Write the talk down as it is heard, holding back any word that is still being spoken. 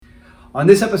On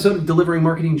this episode of Delivering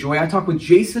Marketing Joy, I talk with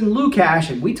Jason Lukash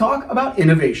and we talk about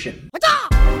innovation.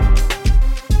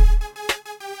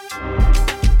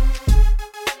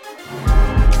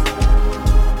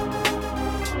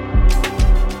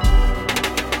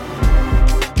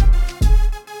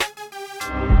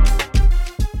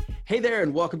 Hey there,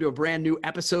 and welcome to a brand new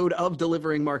episode of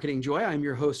Delivering Marketing Joy. I'm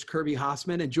your host, Kirby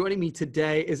Hassman, and joining me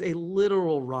today is a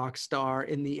literal rock star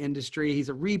in the industry. He's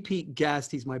a repeat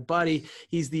guest. He's my buddy.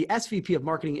 He's the SVP of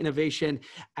Marketing Innovation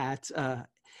at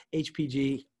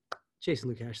HPG. Jason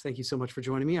Lukash, thank you so much for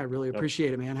joining me. I really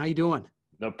appreciate it, man. How you doing?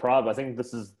 No problem. I think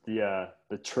this is the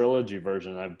trilogy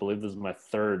version. I believe this is my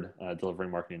third Delivering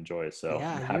Marketing Joy. So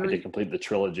yeah, I'm happy to complete the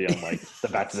trilogy on like the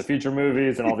Back to the Future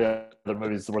movies and all the other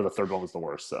movies where the third one was the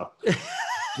worst. So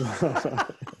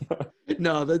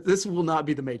no, this will not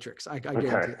be the Matrix. I guarantee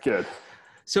okay, good.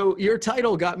 So your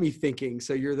title got me thinking.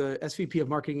 So you're the SVP of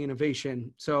Marketing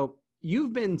Innovation. So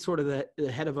you've been sort of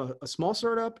the head of a small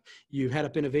startup. You head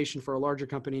up innovation for a larger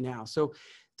company now. So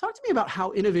talk to me about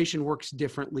how innovation works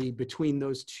differently between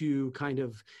those two kind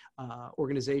of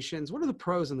organizations. What are the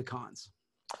pros and the cons?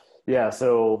 Yeah,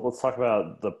 so let's talk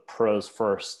about the pros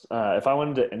first. If I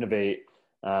wanted to innovate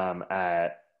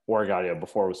at Origaudio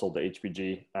before it was sold to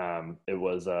HPG,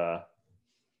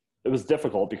 it was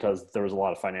difficult because there was a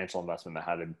lot of financial investment that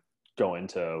had to go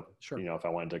into, sure, if I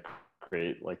wanted to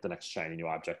create like the next shiny new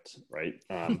object, right?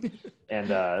 And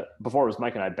before it was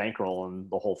Mike and I bankrolling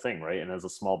the whole thing, right? And as a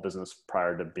small business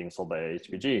prior to being sold by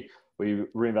HPG, we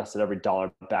reinvested every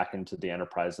dollar back into the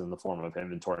enterprise in the form of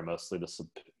inventory, mostly to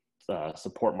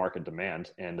support market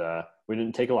demand. And we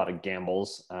didn't take a lot of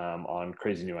gambles on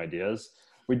crazy new ideas.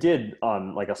 We did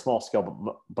on like a small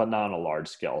scale, but not on a large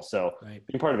scale. So right,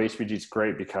 being part of HPG is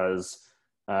great because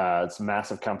it's a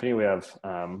massive company. We have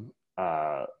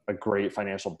a great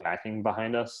financial backing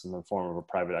behind us in the form of a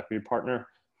private equity partner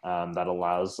that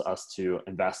allows us to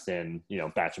invest in,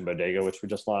 Batch and Bodega, which we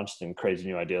just launched, and crazy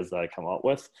new ideas that I come up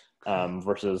with,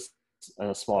 versus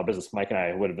a smaller business. Mike and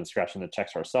I would have been scratching the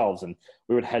checks ourselves, and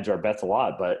we would hedge our bets a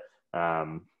lot. But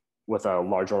with a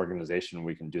large organization,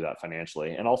 we can do that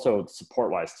financially, and also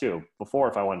support-wise too. Before,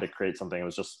 if I wanted to create something, it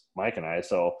was just Mike and I.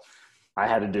 So I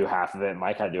had to do half of it.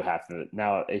 Mike had to do half of it.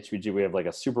 Now at HPG, we have like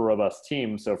a super robust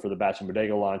team. So for the Batch and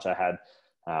Bodega launch, I had,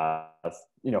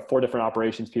 4 different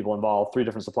operations people involved, 3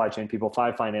 different supply chain people,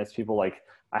 5 finance people. Like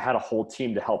I had a whole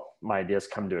team to help my ideas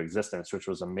come to existence, which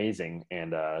was amazing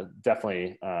and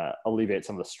definitely alleviate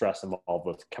some of the stress involved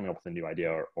with coming up with a new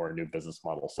idea or a new business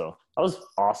model. So that was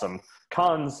awesome.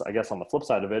 Cons, I guess on the flip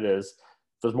side of it is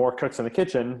there's more cooks in the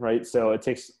kitchen, right? So it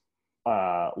takes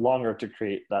longer to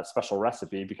create that special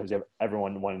recipe because you have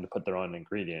everyone wanting to put their own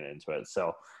ingredient into it.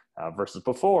 So versus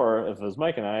before, if it was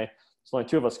Mike and I, it's only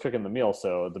 2 of us cooking the meal.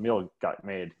 So the meal got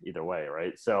made either way,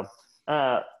 right? So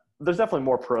there's definitely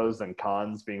more pros than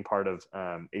cons being part of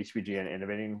HPG and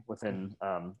innovating within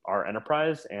our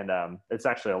enterprise. And it's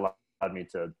actually allowed me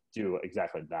to do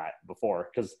exactly that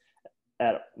before, because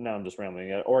now I'm just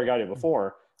rambling. At Origaudio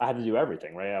before, I had to do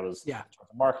everything, right? I was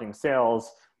marketing,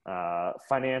 sales,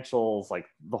 financials, like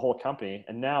the whole company.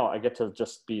 And now I get to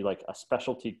just be like a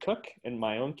specialty cook in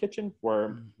my own kitchen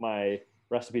where my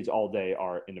recipes all day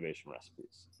are innovation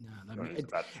recipes.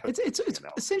 It's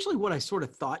essentially what I sort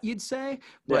of thought you'd say,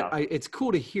 but it's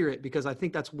cool to hear it because I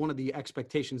think that's one of the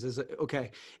expectations is,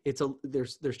 okay,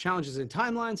 there's challenges in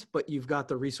timelines, but you've got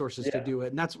the resources to do it.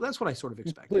 And that's what I sort of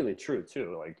expect. Completely true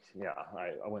too. Like,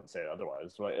 I wouldn't say it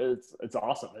otherwise, but it's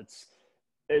awesome.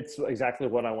 It's exactly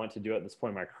what I want to do at this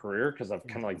point in my career because I've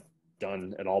kind of like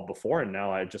done it all before. And now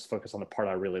I just focus on the part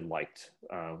I really liked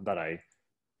that I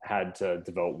had to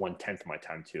devote 1/10 of my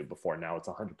time to before. Now it's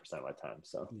 100% of my time.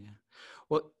 So,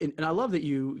 well, and I love that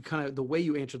you kind of the way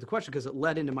you answered the question, because it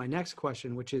led into my next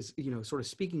question, which is, sort of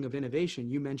speaking of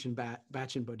innovation, you mentioned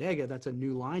Batch and Bodega. That's a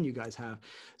new line you guys have.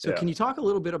 So can you talk a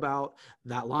little bit about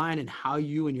that line and how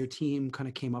you and your team kind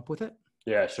of came up with it?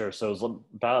 Yeah, sure. So it was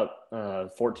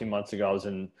about 14 months ago. I was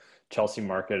in Chelsea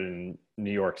Market in New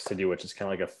York City, which is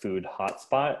kind of like a food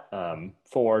hotspot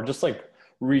for just like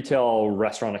retail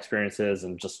restaurant experiences,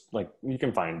 and just like you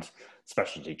can find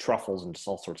specialty truffles and just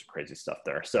all sorts of crazy stuff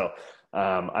there. So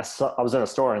I was in a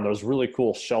store and there was really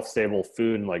cool shelf stable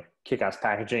food and like kick-ass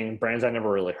packaging, brands I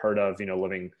never really heard of,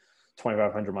 living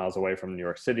 2,500 miles away from New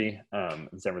York City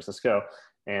in San Francisco.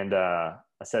 And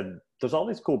I said, there's all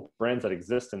these cool brands that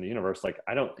exist in the universe. Like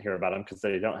I don't hear about them because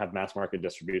they don't have mass market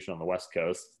distribution on the West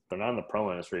Coast. They're not in the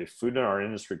promo industry. Food in our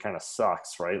industry kind of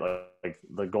sucks, right? Like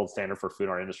the gold standard for food in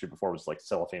our industry before was like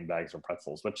cellophane bags or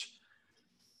pretzels, which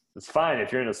is fine.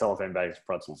 If you're into cellophane bags or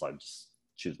pretzels, I just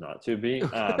choose not to be.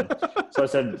 So I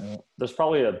said, there's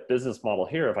probably a business model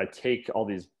here. If I take all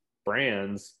these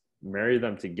brands, marry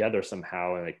them together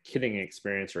somehow in a kitting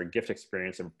experience or a gift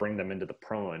experience and bring them into the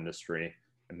promo industry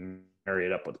and marry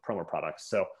it up with promo products.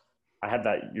 So I had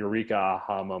that eureka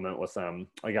aha moment with a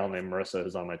gal named Marissa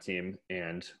who's on my team.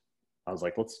 And I was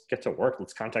like, let's get to work.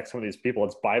 Let's contact some of these people.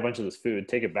 Let's buy a bunch of this food,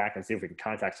 take it back and see if we can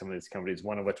contact some of these companies.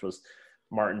 One of which was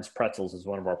Martin's Pretzels, is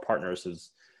one of our partners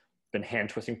who's been hand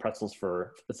twisting pretzels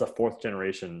it's a 4th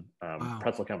generation Wow.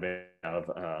 pretzel company out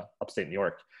of upstate New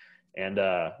York. And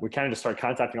we kind of just started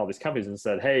contacting all these companies and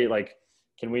said, hey, like,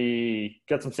 can we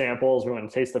get some samples? We want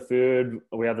to taste the food.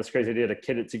 We have this crazy idea to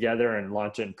kit it together and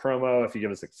launch it in promo if you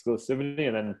give us exclusivity.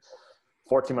 And then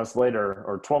 14 months later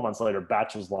or 12 months later,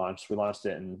 Batch was launched. We launched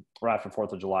it right after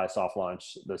 4th of July, soft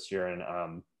launch this year.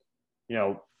 And,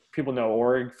 people know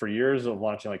Org for years of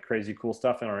launching like crazy cool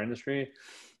stuff in our industry.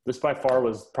 This by far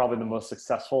was probably the most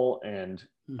successful and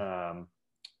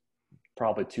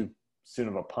probably too soon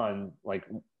of a pun. Like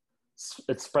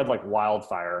it spread like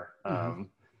wildfire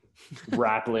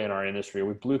rapidly in our industry.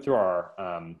 We blew through our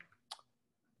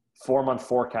 4-month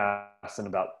forecast in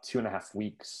about 2.5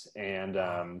 weeks.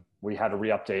 And we had to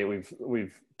re-update.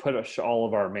 We've put all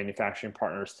of our manufacturing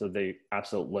partners to the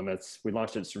absolute limits. We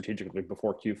launched it strategically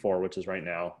before Q4, which is right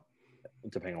now,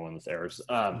 depending on when this airs.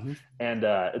 And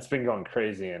it's been going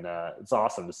crazy, and it's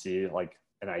awesome to see like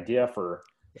an idea for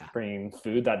bringing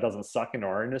food that doesn't suck into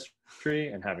our industry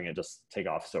and having it just take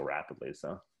off so rapidly.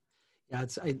 So yeah,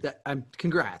 I'm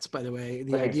congrats, by the way.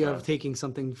 The Thanks, idea man. of taking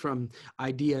something from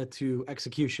idea to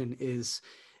execution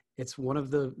it's one of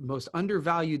the most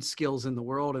undervalued skills in the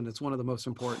world, and it's one of the most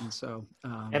important. So,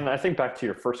 and I think back to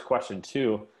your first question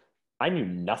too, I knew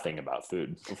nothing about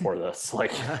food before this.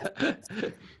 Like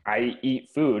I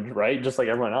eat food, right? Just like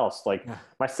everyone else. Like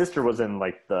my sister was in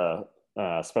like the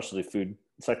specialty food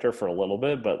sector for a little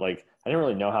bit, but like I didn't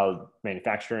really know how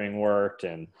manufacturing worked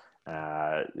and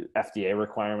FDA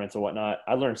requirements and whatnot.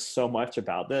 I learned so much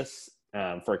about this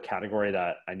for a category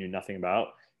that I knew nothing about.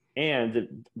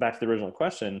 And back to the original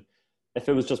question, if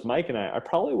it was just Mike and I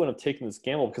probably wouldn't have taken this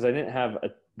gamble because I didn't have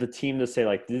the team to say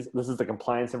like, this is the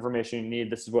compliance information you need.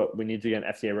 This is what we need to get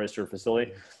an FDA registered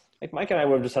facility. Like Mike and I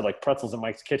would have just had like pretzels in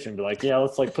Mike's kitchen, be like, yeah,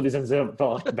 let's like put these in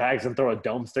Ziploc bags and throw a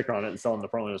dome sticker on it and sell in the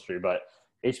promo industry. But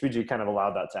HBG kind of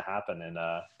allowed that to happen. And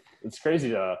it's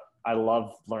crazy I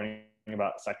love learning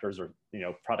about sectors or,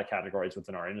 product categories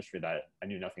within our industry that I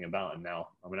knew nothing about. And now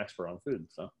I'm an expert on food.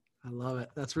 So I love it.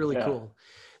 That's really cool.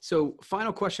 So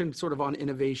final question sort of on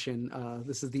innovation.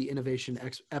 This is the innovation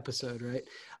episode, right?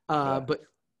 But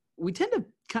we tend to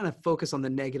kind of focus on the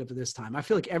negative this time. I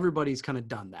feel like everybody's kind of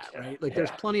done that, right? Like there's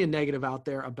plenty of negative out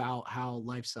there about how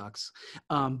life sucks.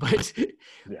 But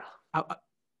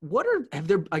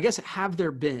have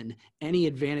there been any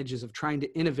advantages of trying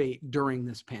to innovate during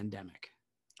this pandemic?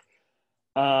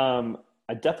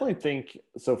 I definitely think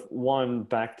so. One,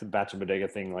 back to the Batch and Bodega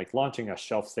thing, like launching a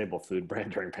shelf-stable food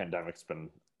brand during pandemic's been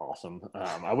awesome.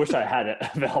 I wish I had it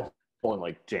available in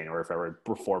like January, February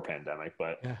before pandemic,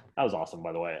 but that was awesome,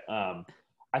 by the way.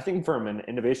 I think from an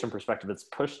innovation perspective, it's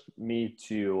pushed me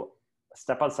to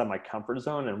step outside my comfort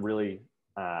zone and really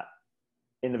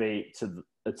innovate to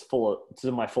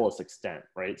my fullest extent,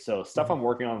 right? So stuff I'm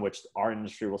working on, which our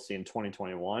industry will see in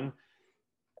 2021,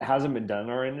 hasn't been done in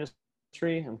our industry.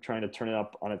 I'm trying to turn it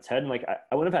up on its head. And like,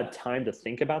 I wouldn't have had time to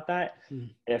think about that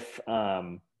if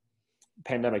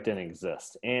pandemic didn't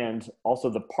exist. And also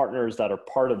the partners that are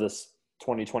part of this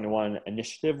 2021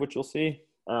 initiative, which you'll see,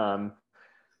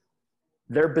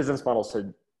 their business models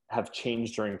have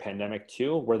changed during pandemic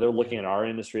too, where they're looking at our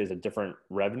industry as a different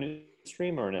revenue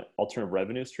stream or an alternative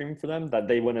revenue stream for them that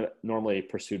they wouldn't have normally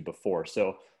pursued before.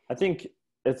 So I think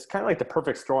it's kind of like the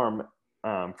perfect storm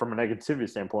from a negativity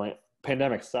standpoint.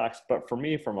 Pandemic sucks, but for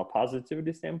me, from a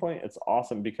positivity standpoint, it's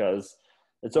awesome because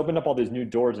it's opened up all these new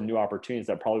doors and new opportunities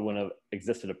that probably wouldn't have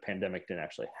existed if pandemic didn't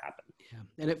actually happen. Yeah.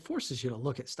 And it forces you to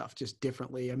look at stuff just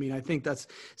differently. I mean, I think that's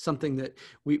something that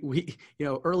we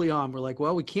early on, we're like,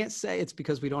 well, we can't say it's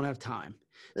because we don't have time.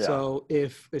 Yeah. So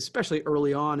especially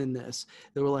early on in this,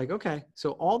 they were like, okay,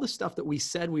 so all the stuff that we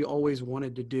said we always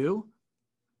wanted to do,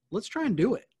 let's try and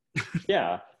do it.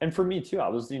 Yeah. And for me too, I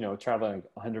was, traveling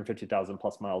 150,000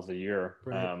 plus miles a year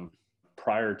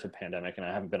prior to pandemic. And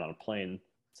I haven't been on a plane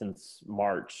since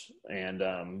March, and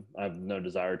I have no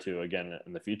desire to again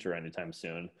in the future anytime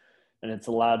soon. And it's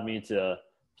allowed me to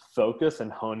focus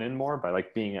and hone in more by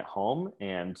like being at home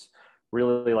and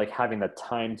really like having the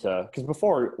time to, because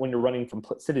before when you're running from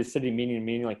city to city, meeting to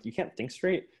meeting, like you can't think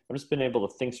straight. I've just been able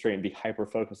to think straight and be hyper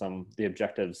focused on the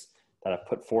objectives that I've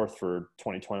put forth for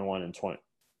 2021 and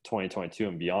 2022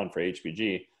 and beyond for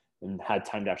HBG, and had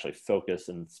time to actually focus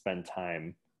and spend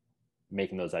time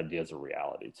making those ideas a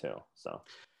reality too. So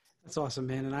That's awesome,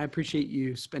 man. And I appreciate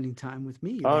you spending time with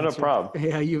me. Oh, no problem.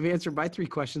 Yeah, you've answered my 3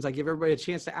 questions. I give everybody a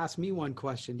chance to ask me one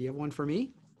question. Do you have one for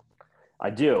me? I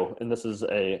do, and this is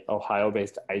a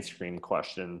Ohio-based ice cream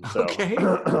question. So, Okay.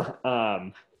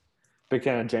 big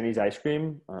fan of Jenny's ice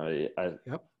cream.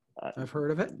 Yep. I've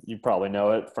heard of it. You probably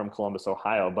know it from Columbus,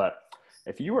 Ohio. But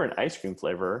if you were an ice cream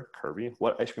flavor, Kirby,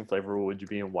 what ice cream flavor would you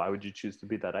be, and why would you choose to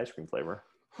be that ice cream flavor?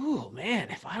 Oh man,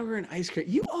 if I were an ice cream,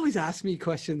 you always ask me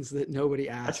questions that nobody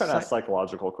asks. I try to ask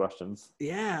psychological questions.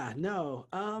 Yeah, no.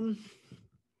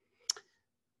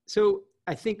 So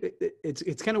I think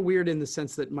it's kind of weird in the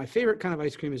sense that my favorite kind of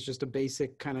ice cream is just a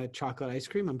basic kind of chocolate ice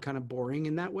cream. I'm kind of boring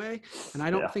in that way, and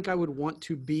I don't think I would want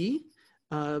to be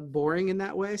boring in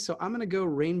that way. So I'm going to go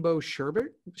rainbow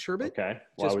sherbet. Okay.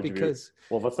 Why just would because.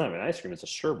 Well, that's not even ice cream; it's a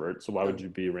sherbet. So why would you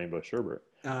be rainbow sherbet?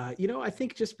 I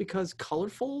think just because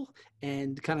colorful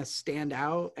and kind of stand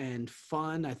out and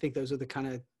fun. I think those are the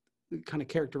kind of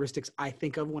characteristics I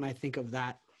think of when I think of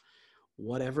that,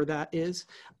 whatever that is.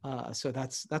 So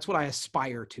that's what I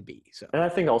aspire to be. So, and I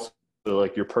think also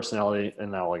like your personality,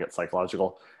 and now I'll get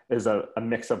psychological, is a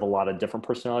mix of a lot of different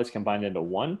personalities combined into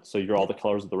one. So you're all the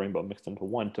colors of the rainbow mixed into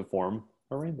one to form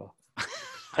a rainbow.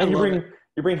 And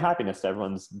you bring happiness to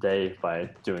everyone's day by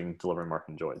delivering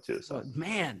marketing joy too. So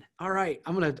man, all right.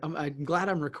 I'm glad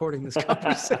I'm recording this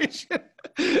conversation.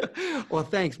 Well,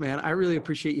 thanks, man. I really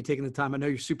appreciate you taking the time. I know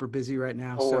you're super busy right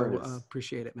now, so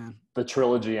appreciate it, man. The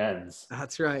trilogy ends.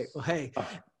 That's right. Well, hey,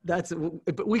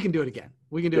 but we can do it again.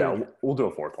 We can do it again. We'll do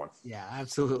a 4th one. Yeah,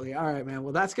 absolutely. All right, man.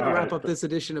 Well, that's going to wrap up this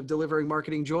edition of Delivering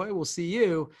Marketing Joy. We'll see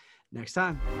you next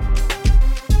time.